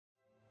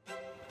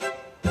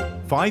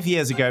5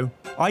 years ago,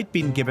 I'd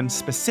been given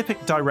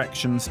specific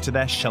directions to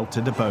their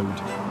sheltered abode.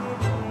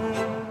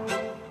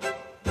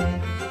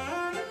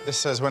 This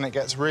says when it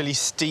gets really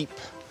steep,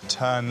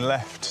 turn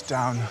left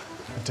down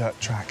a dirt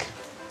track.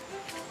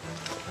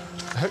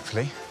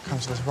 Hopefully,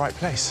 comes to the right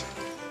place.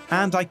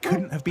 And I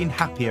couldn't have been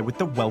happier with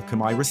the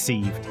welcome I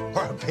received.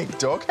 What a big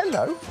dog.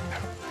 Hello.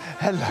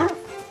 Hello.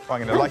 I'm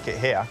going to like it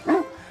here.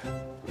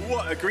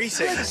 What a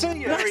greeting. Good to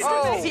see you.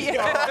 Hello.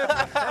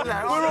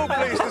 We're all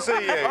pleased to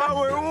see you. Oh,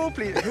 we're all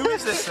pleased. Who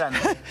is this then?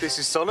 This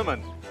is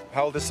Solomon.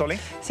 How old is Solly?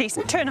 He's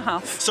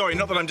 2.5. Sorry,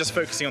 not that I'm just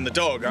focusing on the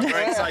dog. I'm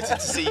very excited to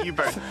see you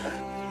both.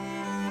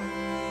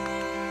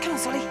 Come on,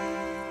 Solly.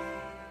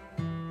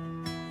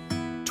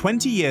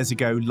 20 years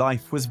ago,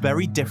 life was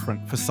very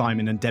different for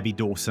Simon and Debbie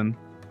Dawson.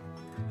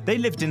 They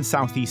lived in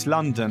southeast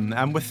London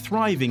and were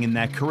thriving in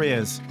their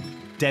careers.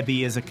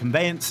 Debbie as a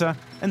conveyancer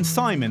and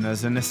Simon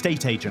as an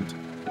estate agent.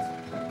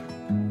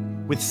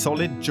 With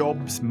solid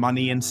jobs,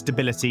 money and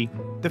stability,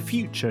 the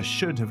future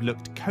should have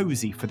looked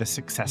cosy for the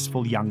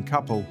successful young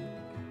couple.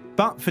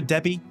 But for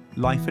Debbie,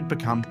 life had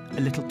become a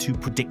little too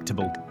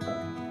predictable.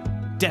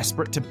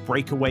 Desperate to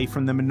break away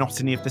from the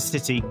monotony of the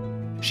city,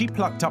 she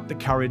plucked up the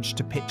courage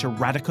to pitch a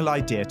radical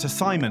idea to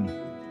Simon,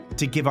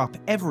 to give up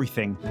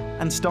everything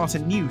and start a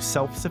new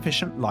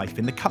self-sufficient life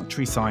in the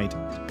countryside.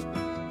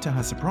 To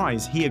her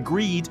surprise, he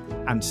agreed,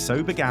 and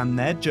so began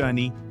their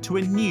journey to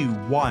a new,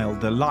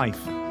 wilder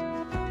life.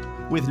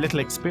 With little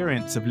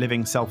experience of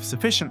living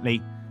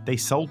self-sufficiently, they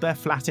sold their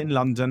flat in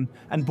London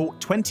and bought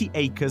 20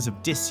 acres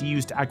of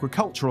disused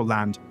agricultural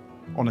land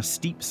on a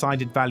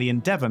steep-sided valley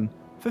in Devon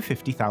for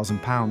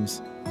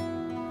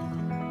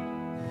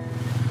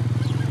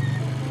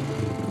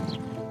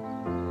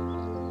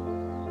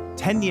 £50,000.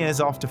 Ten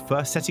years after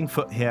first setting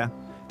foot here,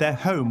 their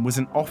home was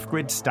an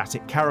off-grid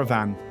static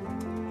caravan.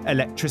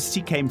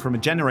 Electricity came from a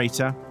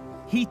generator,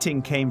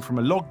 heating came from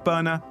a log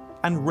burner,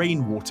 and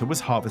rainwater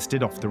was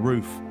harvested off the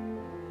roof.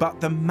 But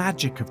the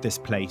magic of this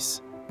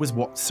place was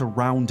what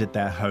surrounded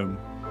their home.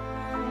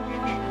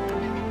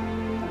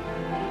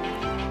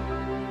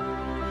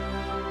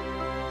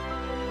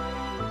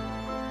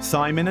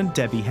 Simon and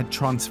Debbie had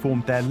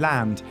transformed their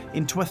land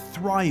into a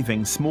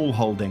thriving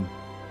smallholding,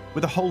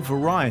 with a whole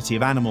variety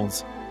of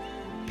animals.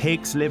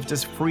 Pigs lived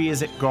as free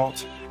as it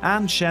got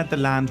and shared the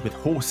land with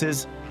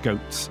horses,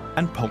 goats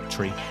and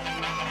poultry.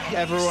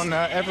 Everyone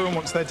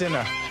wants their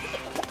dinner.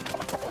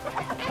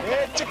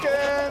 Here,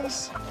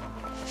 chickens!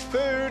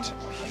 Food!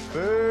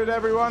 Food,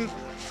 everyone!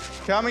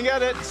 Come and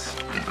get it!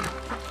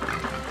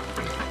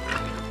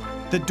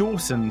 The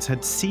Dawsons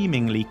had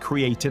seemingly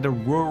created a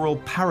rural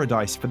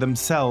paradise for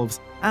themselves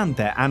and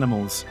their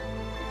animals.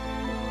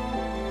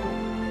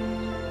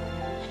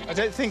 I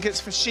don't think it's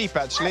for sheep,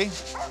 actually.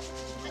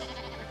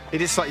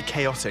 It is slightly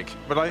chaotic,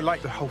 but I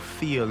like the whole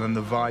feel and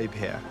the vibe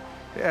here.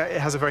 It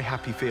has a very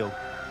happy feel.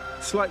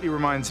 Slightly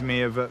reminds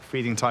me of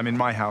feeding time in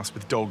my house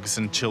with dogs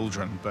and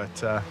children,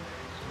 but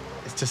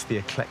it's just the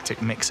eclectic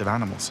mix of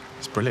animals.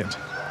 It's brilliant.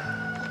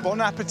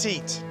 Bon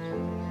appetit!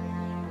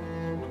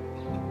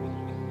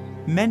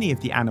 Many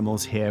of the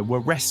animals here were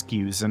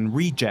rescues and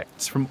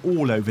rejects from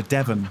all over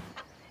Devon.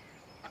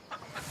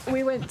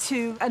 We went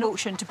to an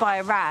auction to buy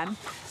a ram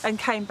and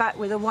came back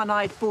with a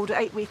one-eyed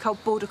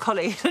 8-week-old border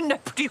collie that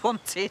nobody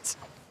wanted.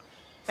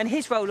 And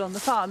his role on the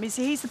farm is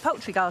he's the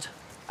poultry guard,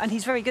 and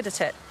he's very good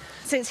at it.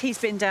 Since he's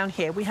been down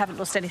here, we haven't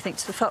lost anything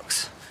to the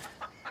fox.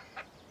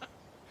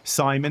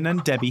 Simon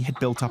and Debbie had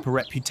built up a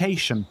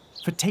reputation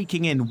for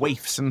taking in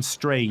waifs and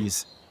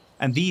strays,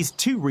 and these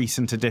two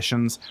recent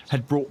additions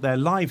had brought their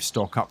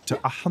livestock up to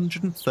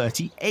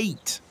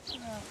 138.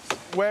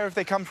 Where have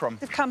they come from?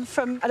 They've come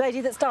from a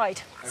lady that's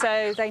died,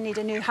 so they need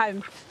a new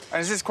home.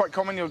 And is this quite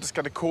common? You'll just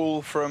get a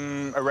call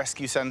from a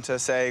rescue centre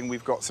saying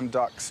we've got some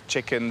ducks,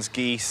 chickens,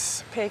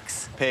 geese...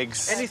 Pigs.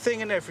 Pigs.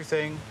 Anything and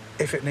everything.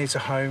 If it needs a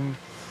home,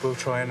 we'll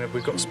try and, if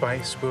we've got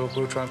space, we'll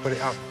try and put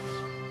it up.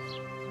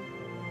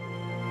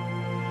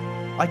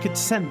 I could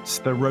sense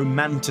the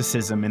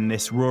romanticism in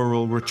this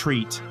rural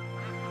retreat.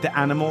 The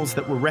animals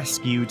that were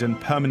rescued and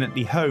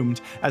permanently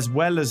homed, as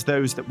well as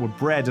those that were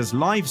bred as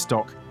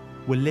livestock,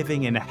 were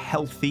living in a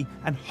healthy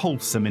and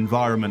wholesome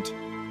environment.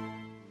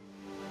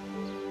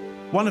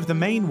 One of the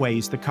main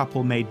ways the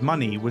couple made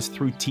money was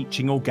through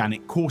teaching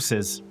organic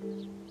courses.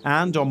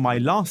 And on my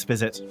last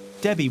visit,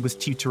 Debbie was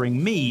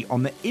tutoring me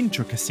on the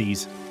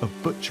intricacies of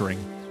butchering.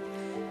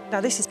 Now,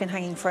 this has been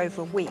hanging for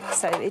over a week,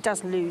 so it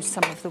does lose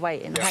some of the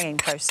weight in the hanging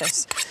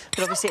process.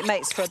 But obviously it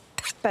makes for a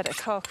better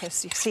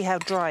carcass. You can see how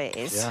dry it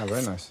is. Yeah,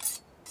 very nice.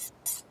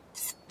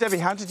 Debbie,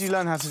 how did you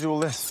learn how to do all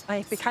this?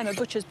 I became a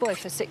butcher's boy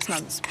for 6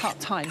 months,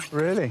 part-time.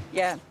 Really?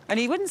 Yeah. And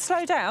he wouldn't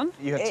slow down.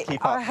 You had to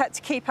keep up? I had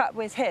to keep up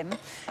with him,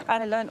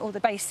 and I learned all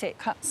the basic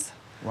cuts.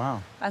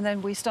 Wow. And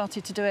then we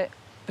started to do it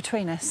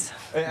between us.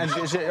 And I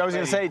was going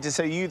to say,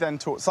 so you then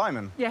taught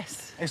Simon?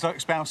 Yes. It's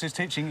like spouses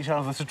teaching each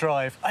other to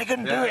drive. I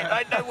can do it,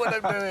 I know what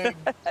I'm doing.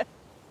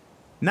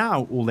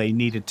 Now all they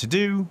needed to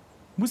do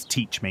was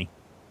teach me.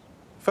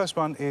 First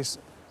one is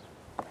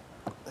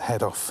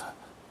head off.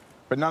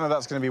 But none of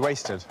that's going to be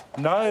wasted.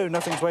 No,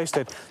 nothing's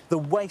wasted. The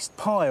waste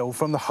pile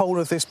from the whole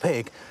of this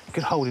pig you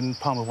could hold in the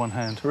palm of one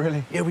hand.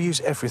 Really? Yeah, we use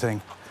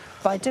everything.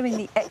 By doing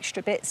the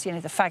extra bits, you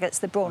know, the faggots,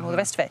 the brawn, all the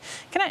rest of it,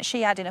 you can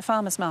actually add in a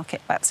farmer's market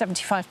about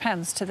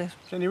 £75 to the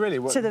Can you really?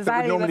 to the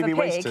value would normally of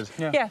a be pig.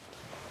 wasted. Yeah.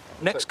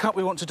 Next cut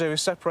we want to do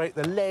is separate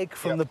the leg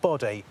from the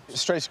body.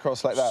 Straight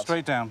across like that.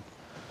 Straight down.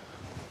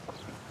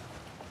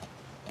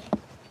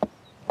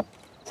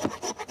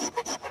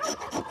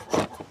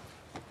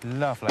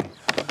 Lovely.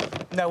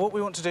 Now, what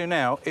we want to do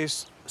now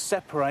is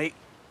separate...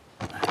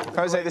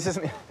 Jose, this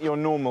isn't your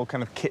normal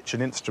kind of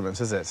kitchen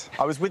instruments, is it?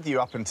 I was with you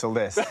up until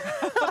this.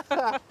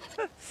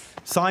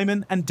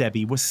 Simon and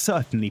Debbie were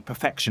certainly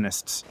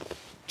perfectionists,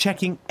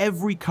 checking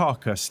every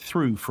carcass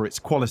through for its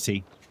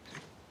quality.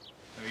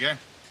 There we go.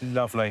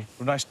 Lovely.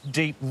 A nice,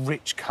 deep,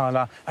 rich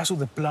colour. That's all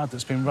the blood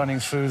that's been running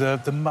through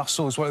the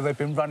muscles where they've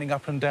been running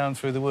up and down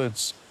through the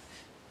woods.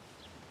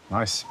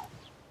 Nice.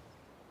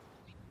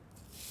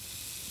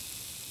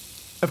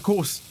 Of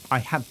course, I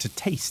had to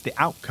taste the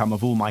outcome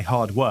of all my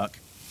hard work.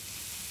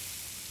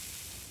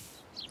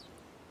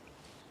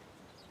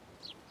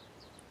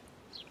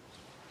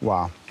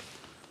 Wow.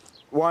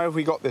 Why have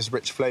we got this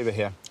rich flavour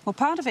here? Well,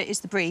 part of it is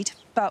the breed,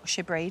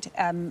 Berkshire breed.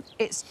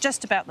 It's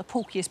just about the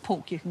porkiest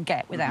pork you can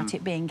get without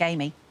it being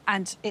gamey.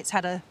 And it's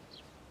had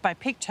by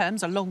pig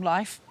terms, a long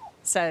life.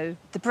 So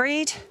the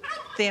breed,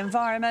 the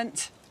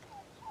environment,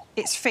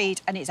 its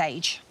feed and its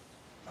age.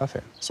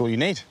 Perfect. That's all you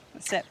need.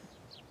 That's it.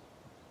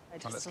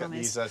 Well, let's get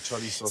these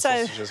chorizo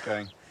So- sausages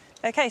going.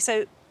 OK,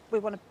 so we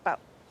want about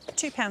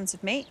 2 pounds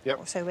of meat.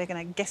 Yep. So we're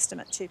going to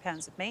guesstimate 2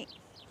 pounds of meat.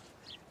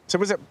 So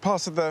was it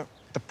part of the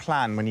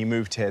plan when you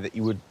moved here that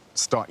you would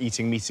start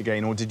eating meat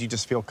again, or did you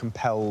just feel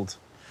compelled?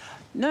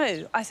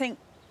 No, I think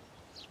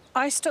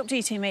I stopped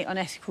eating meat on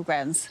ethical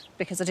grounds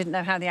because I didn't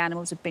know how the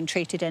animals had been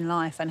treated in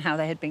life and how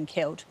they had been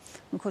killed.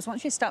 And of course,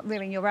 once you start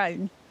rearing your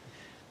own,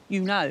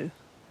 you know.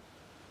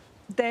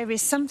 There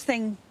is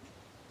something,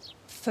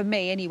 for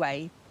me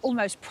anyway,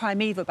 almost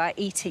primeval about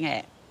eating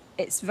it.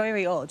 It's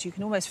very odd. You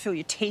can almost feel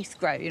your teeth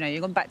grow. You know,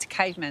 you've gone back to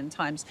caveman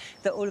times,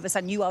 that all of a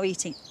sudden you are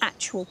eating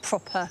actual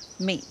proper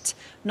meat,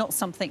 not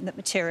something that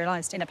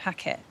materialised in a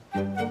packet.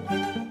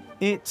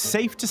 It's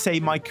safe to say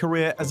my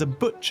career as a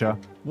butcher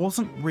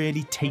wasn't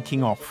really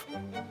taking off.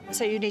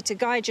 So you need to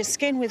guide your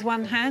skin with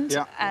one hand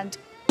and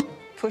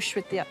push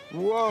with the other.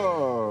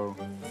 Whoa!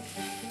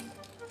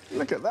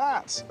 Look at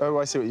that. Oh,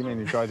 I see what you mean.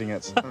 You're guiding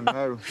it. Oh,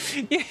 no.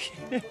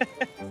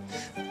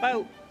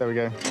 Well, There we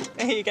go.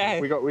 there you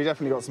go. We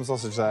definitely got some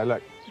sausage there.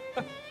 Look.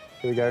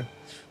 Here we go.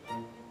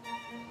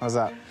 How's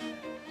that?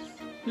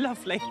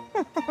 Lovely.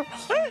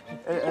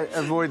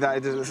 Avoid that.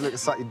 It does look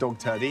slightly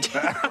dog-turdy.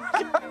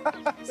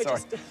 Sorry.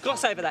 Just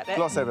gloss over that bit.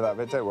 Gloss over that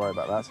bit. Don't worry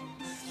about that.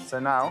 So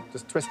now,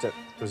 just twist it,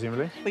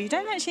 presumably. Well, you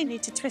don't actually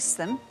need to twist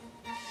them.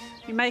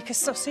 You make a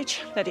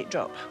sausage, let it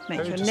drop.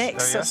 Make Oh, your just-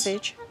 next oh, yes.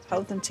 sausage,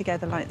 hold them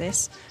together like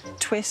this,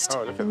 twist,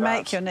 Oh, look at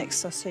make that. your next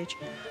sausage,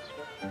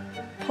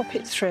 pop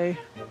it through,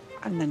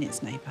 and then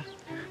it's neighbour.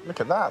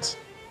 Look at that.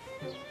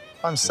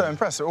 I'm so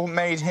impressed. They're all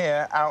made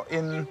here out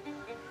in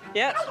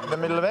Yep, the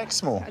middle of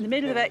Exmoor. in the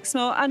middle of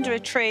Exmoor, under a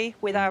tree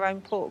with our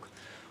own pork,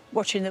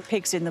 watching the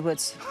pigs in the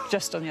woods,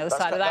 just on the other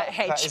side of that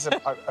hedge. That is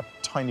a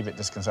tiny bit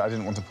disconcerting. I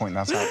didn't want to point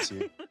that out to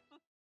you.